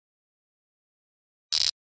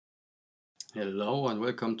Hello and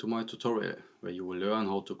welcome to my tutorial, where you will learn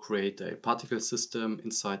how to create a particle system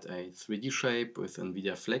inside a 3D shape with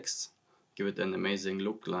Nvidia Flex, give it an amazing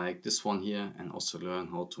look like this one here, and also learn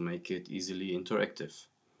how to make it easily interactive.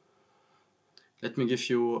 Let me give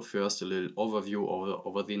you first a little overview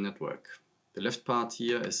over the network. The left part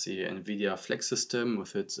here is the Nvidia Flex system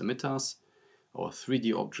with its emitters, our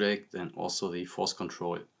 3D object, and also the force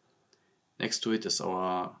control. Next to it is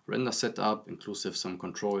our render setup, inclusive some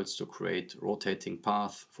controls to create rotating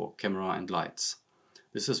path for camera and lights.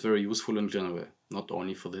 This is very useful in general, not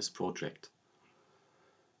only for this project.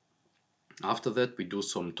 After that, we do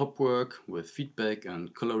some top work with feedback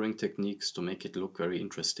and coloring techniques to make it look very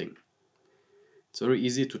interesting. It's very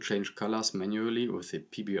easy to change colors manually with the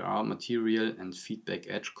PBR material and feedback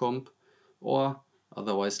edge comp, or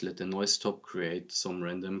otherwise let the noise top create some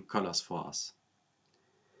random colors for us.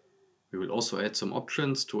 We will also add some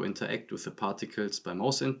options to interact with the particles by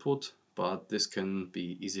mouse input, but this can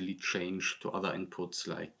be easily changed to other inputs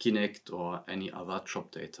like Kinect or any other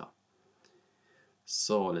job data.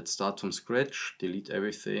 So let's start from scratch, delete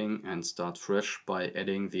everything and start fresh by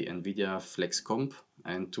adding the Nvidia Flex comp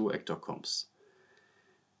and two actor comps.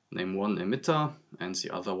 Name one emitter and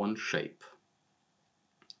the other one shape.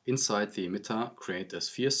 Inside the emitter, create a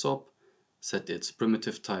sphere SOP. Set its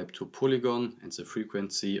primitive type to polygon and the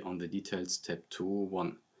frequency on the details tab to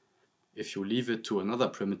 1. If you leave it to another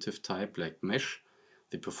primitive type like mesh,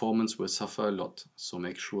 the performance will suffer a lot, so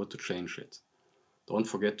make sure to change it. Don't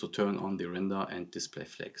forget to turn on the render and display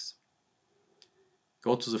flex.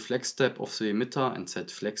 Go to the flex tab of the emitter and set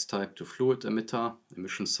flex type to fluid emitter,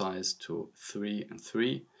 emission size to 3 and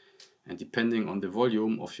 3, and depending on the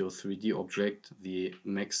volume of your 3D object, the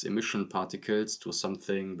max emission particles to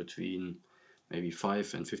something between maybe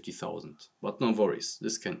 5 and 50,000. But no worries,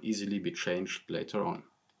 this can easily be changed later on.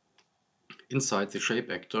 Inside the shape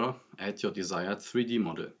actor, add your desired 3D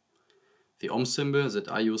model. The OM symbol that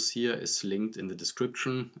I use here is linked in the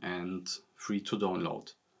description and free to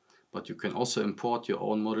download. But you can also import your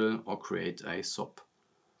own model or create a SOP.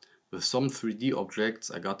 With some 3D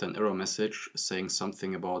objects I got an error message saying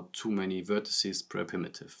something about too many vertices per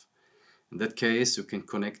primitive. In that case, you can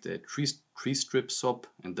connect a tree strip SOP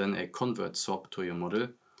and then a convert SOP to your model.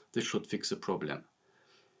 This should fix the problem.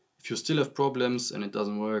 If you still have problems and it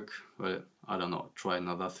doesn't work, well, I don't know, try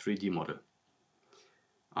another 3D model.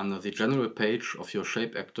 Under the general page of your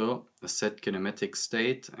shape actor, set kinematic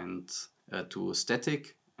state and to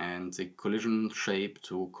static and the collision shape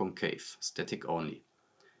to concave, static only.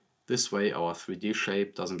 This way our 3D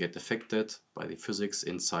shape doesn't get affected by the physics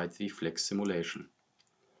inside the Flex simulation.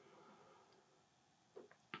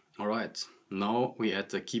 Alright, now we add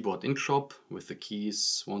the keyboard ink shop with the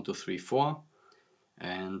keys 1, 2, 3, 4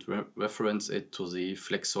 and reference it to the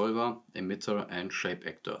Flex Solver, emitter and shape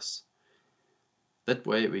actors. That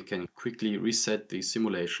way we can quickly reset the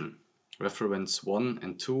simulation. Reference 1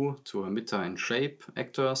 and 2 to emitter and shape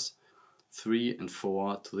actors, 3 and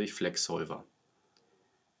 4 to the Flex Solver.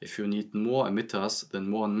 If you need more emitters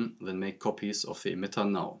than one, then make copies of the emitter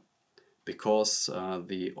now. Because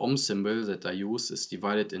the OM symbol that I use is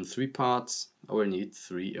divided in 3 parts, I will need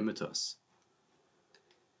 3 emitters.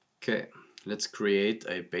 Okay, let's create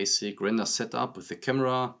a basic render setup with the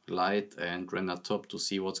camera, light and render top to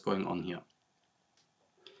see what's going on here.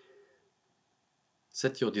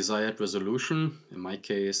 Set your desired resolution, in my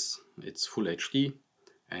case it's Full HD,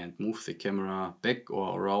 and move the camera back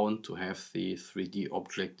or around to have the 3D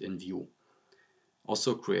object in view.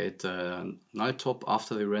 Also create a null top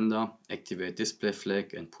after the render, activate display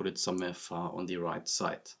flag and put it somewhere far on the right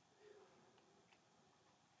side.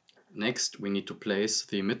 Next we need to place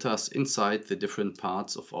the emitters inside the different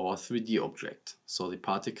parts of our 3D object, so the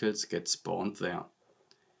particles get spawned there.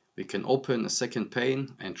 We can open a second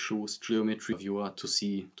pane and choose Geometry Viewer to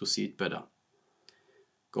see it better.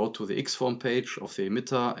 Go to the Xform page of the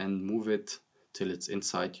emitter and move it till it's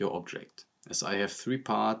inside your object. As I have 3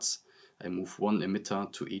 parts, I move one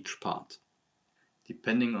emitter to each part.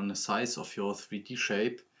 Depending on the size of your 3D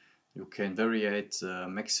shape, you can variate the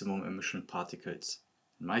maximum emission particles.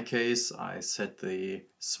 In my case, I set the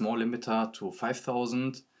small emitter to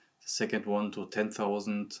 5000, the second one to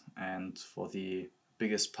 10,000 and for the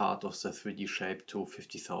biggest part of the 3D shape to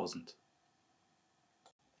 50,000.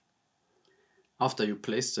 After you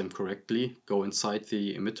place them correctly, go inside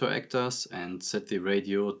the emitter actors and set the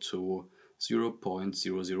radio to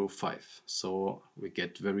 0.005, so we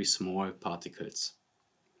get very small particles.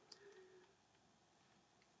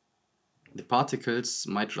 The particles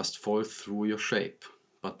might just fall through your shape,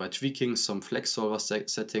 but by tweaking some Flex Solver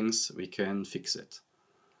settings we can fix it.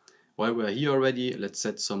 While we are here already, let's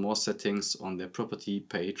set some more settings on the property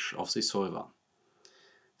page of the solver.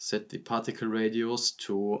 Set the particle radius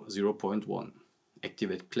to 0.1.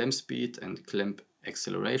 Activate clamp speed and clamp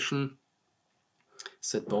acceleration.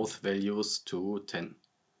 Set both values to 10.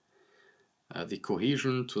 The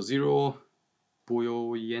cohesion to 0,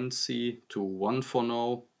 buoyancy to 1 for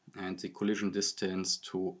now, and the collision distance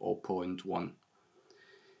to 0.1.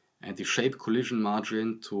 And the shape collision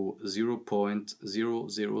margin to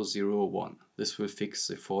 0.0001. This will fix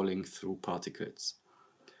the falling through particles.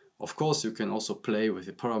 Of course, you can also play with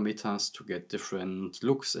the parameters to get different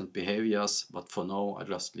looks and behaviors, but for now I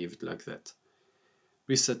just leave it like that.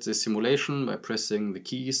 Reset the simulation by pressing the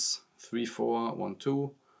keys 3, 4, 1,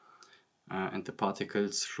 2, and the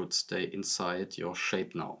particles should stay inside your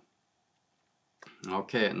shape now.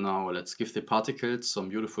 Okay, now let's give the particles some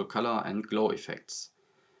beautiful color and glow effects.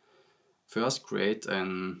 First, create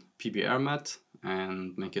an PBR matte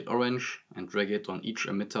and make it orange and drag it on each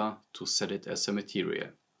emitter to set it as a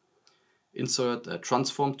material. Insert a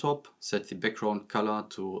transform top, set the background color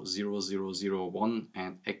to 0001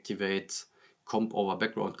 and activate comp over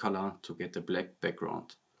background color to get a black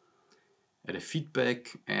background. Add a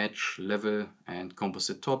feedback, edge, level and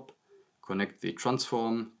composite top. Connect the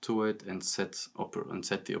transform to it and set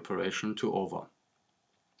the operation to over.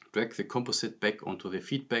 Drag the composite back onto the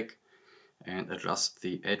feedback and adjust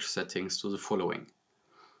the edge settings to the following.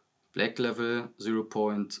 Black level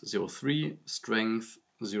 0.03, strength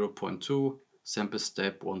 0.2, sample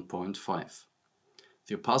step 1.5.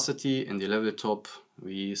 The opacity in the level top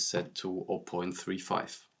we set to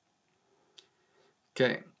 0.35.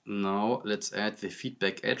 Okay, now let's add the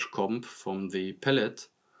feedback edge comp from the palette,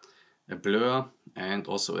 a blur and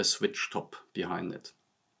also a switch top behind it.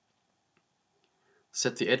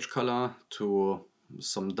 Set the edge color to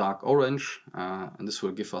some dark orange and this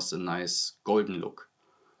will give us a nice golden look.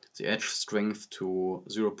 The edge strength to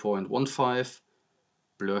 0.15,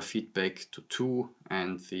 blur feedback to 2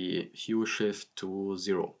 and the hue shift to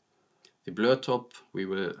 0. The blur top we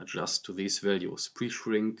will adjust to these values: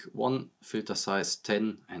 pre-shrink 1, filter size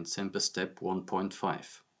 10 and sample step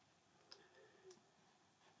 1.5.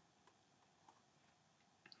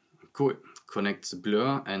 Cool. Connect the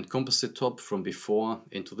blur and composite top from before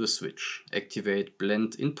into the switch. Activate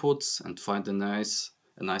blend inputs and find a nice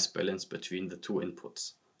balance between the two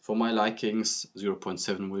inputs. For my likings,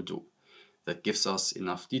 0.7 will do. That gives us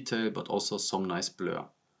enough detail but also some nice blur.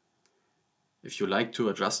 If you like to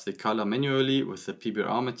adjust the color manually with the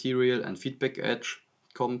PBR material and feedback edge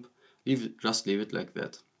comp, just leave it like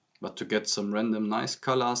that. But to get some random nice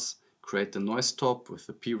colors, create a noise top with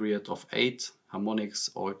a period of 8, harmonics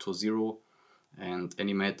all to 0, and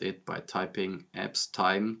animate it by typing apps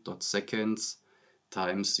time.seconds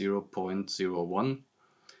times 0.01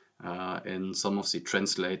 in some of the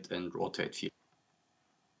translate and rotate fields.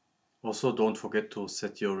 Also, don't forget to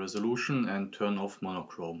set your resolution and turn off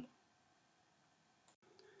monochrome.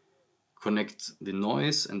 Connect the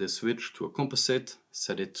noise and the switch to a composite,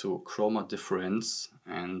 set it to chroma difference,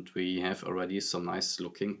 and we have already some nice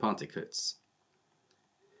looking particles.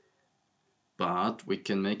 But we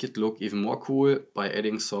can make it look even more cool by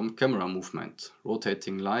adding some camera movement,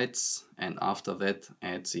 rotating lights, and after that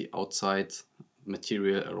add the outside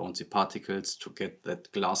material around the particles to get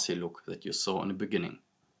that glassy look that you saw in the beginning.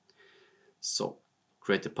 So,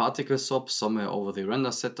 create a particle SOP somewhere over the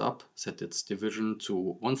render setup, set its division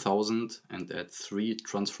to 1000 and add 3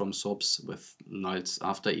 transform SOPs with nulls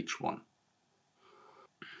after each one.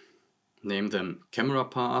 Name them camera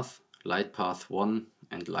path, light path 1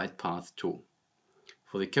 and light path 2.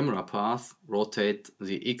 For the camera path, rotate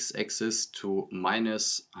the x-axis to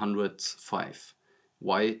 -105,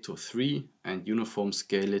 y to 3 and uniform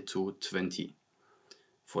scale it to 20.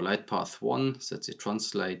 For light path 1, set the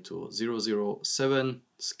translate to 007,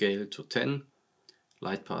 scale to 10.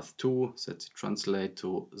 Light path 2, set the translate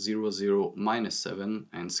to 00-7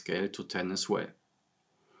 and scale to 10 as well.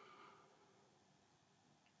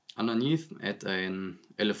 Underneath, add an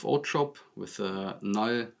LFO chop with a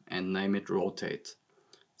null and name it rotate.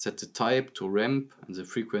 Set the type to ramp and the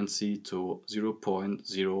frequency to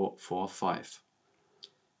 0.045.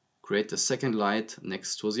 Create a second light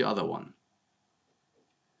next to the other one.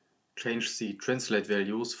 Change the translate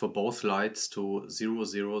values for both lights to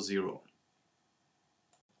 000.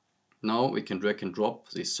 Now we can drag and drop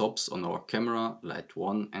the SOPs on our camera, light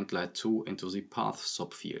 1 and light 2 into the path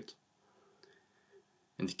SOP field.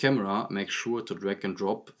 In the camera, make sure to drag and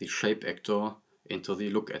drop the shape actor into the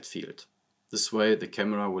look at field. This way the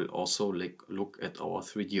camera will also look at our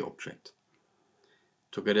 3D object.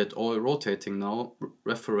 To get it all rotating now,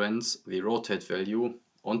 reference the rotate value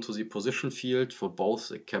onto the position field for both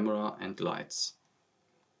the camera and lights.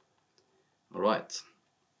 Alright,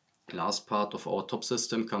 last part of our top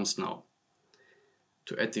system comes now.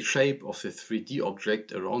 To add the shape of the 3D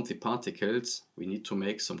object around the particles, we need to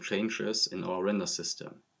make some changes in our render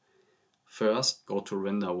system. First, go to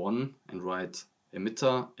render 1 and write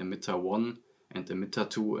emitter, emitter 1 and emitter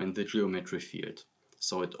 2 in the geometry field,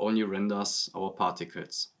 so it only renders our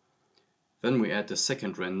particles. Then we add a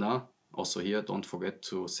second render. Also here, don't forget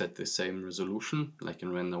to set the same resolution like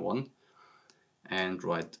in render 1, and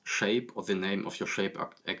write shape or the name of your shape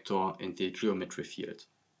actor in the geometry field.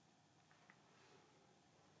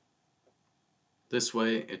 This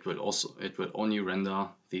way it will only render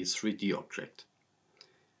the 3D object.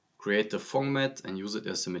 Create the format and use it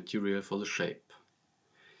as a material for the shape.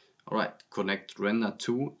 Alright, connect render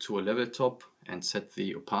 2 to a level top and set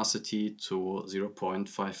the opacity to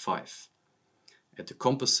 0.55. Add the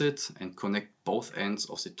composite and connect both ends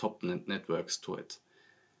of the top networks to it.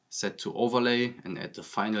 Set to overlay and add the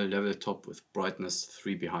final level top with brightness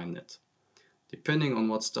 3 behind it. Depending on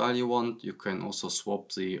what style you want, you can also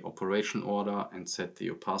swap the operation order and set the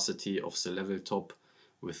opacity of the level top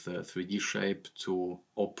with the 3D shape to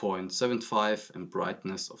 0.75 and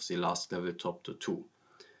brightness of the last level top to 2.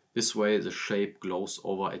 This way the shape glows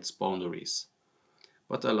over its boundaries.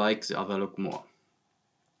 But I like the other look more,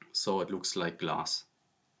 so it looks like glass.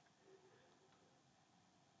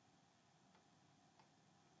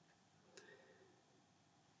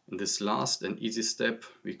 In this last and easy step,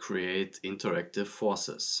 we create interactive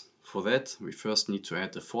forces. For that, we first need to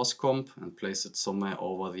add a force comp and place it somewhere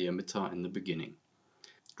over the emitter in the beginning.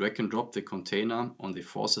 Drag and drop the container on the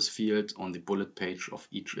forces field on the bullet page of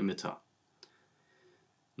each emitter.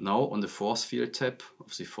 Now on the force field tab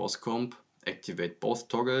of the force comp, activate both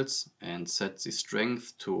toggles and set the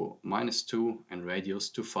strength to -2 and radius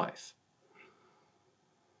to 5.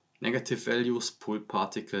 Negative values pull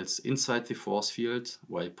particles inside the force field,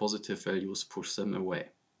 while positive values push them away.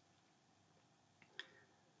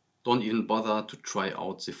 Don't even bother to try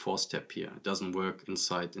out the force tab here, it doesn't work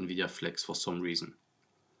inside Nvidia Flex for some reason.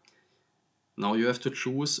 Now you have to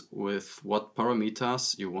choose with what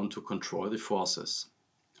parameters you want to control the forces.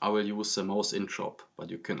 I will use the mouse in chop,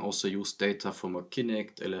 but you can also use data from a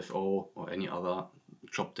Kinect, LFO or any other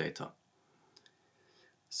chop data.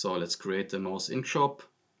 So let's create the mouse in chop.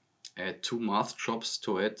 Add 2 math chops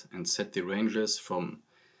to it and set the ranges from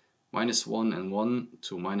 -1 and 1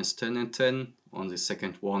 to -10 and 10. On the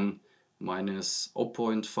second one,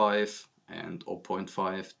 -0.5 and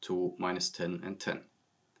 0.5 to -10 and 10.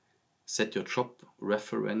 Set your chop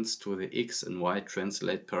reference to the X and Y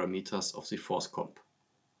translate parameters of the force comp.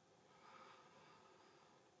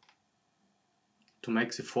 To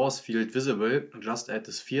make the force field visible, just add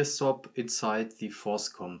the sphere SOP inside the force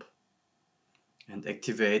comp and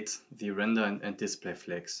activate the render and display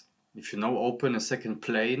flags. If you now open a second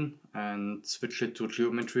plane and switch it to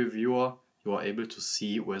geometry viewer, you are able to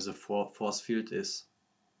see where the force field is.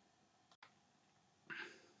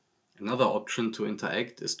 Another option to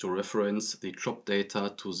interact is to reference the chop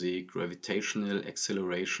data to the gravitational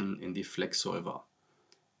acceleration in the Flex Solver.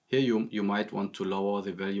 Here you might want to lower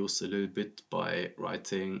the values a little bit by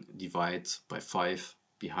writing divide by 5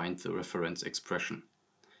 behind the reference expression.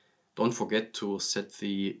 Don't forget to set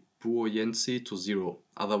the buoyancy to 0,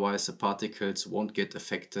 otherwise the particles won't get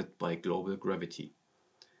affected by global gravity.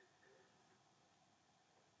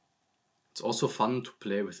 It's also fun to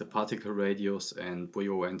play with the particle radius and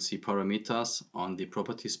buoyancy parameters on the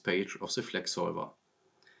properties page of the Flex Solver.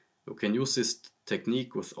 You can use this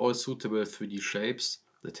technique with all suitable 3D shapes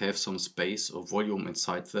that have some space or volume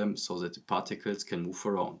inside them so that the particles can move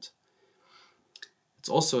around. It's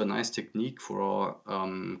also a nice technique for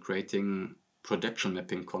creating projection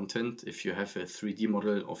mapping content if you have a 3D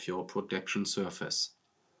model of your projection surface.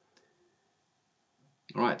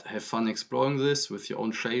 Alright, have fun exploring this with your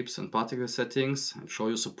own shapes and particle settings, and show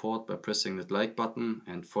your support by pressing that like button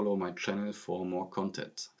and follow my channel for more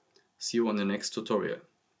content. See you on the next tutorial.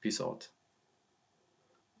 Peace out.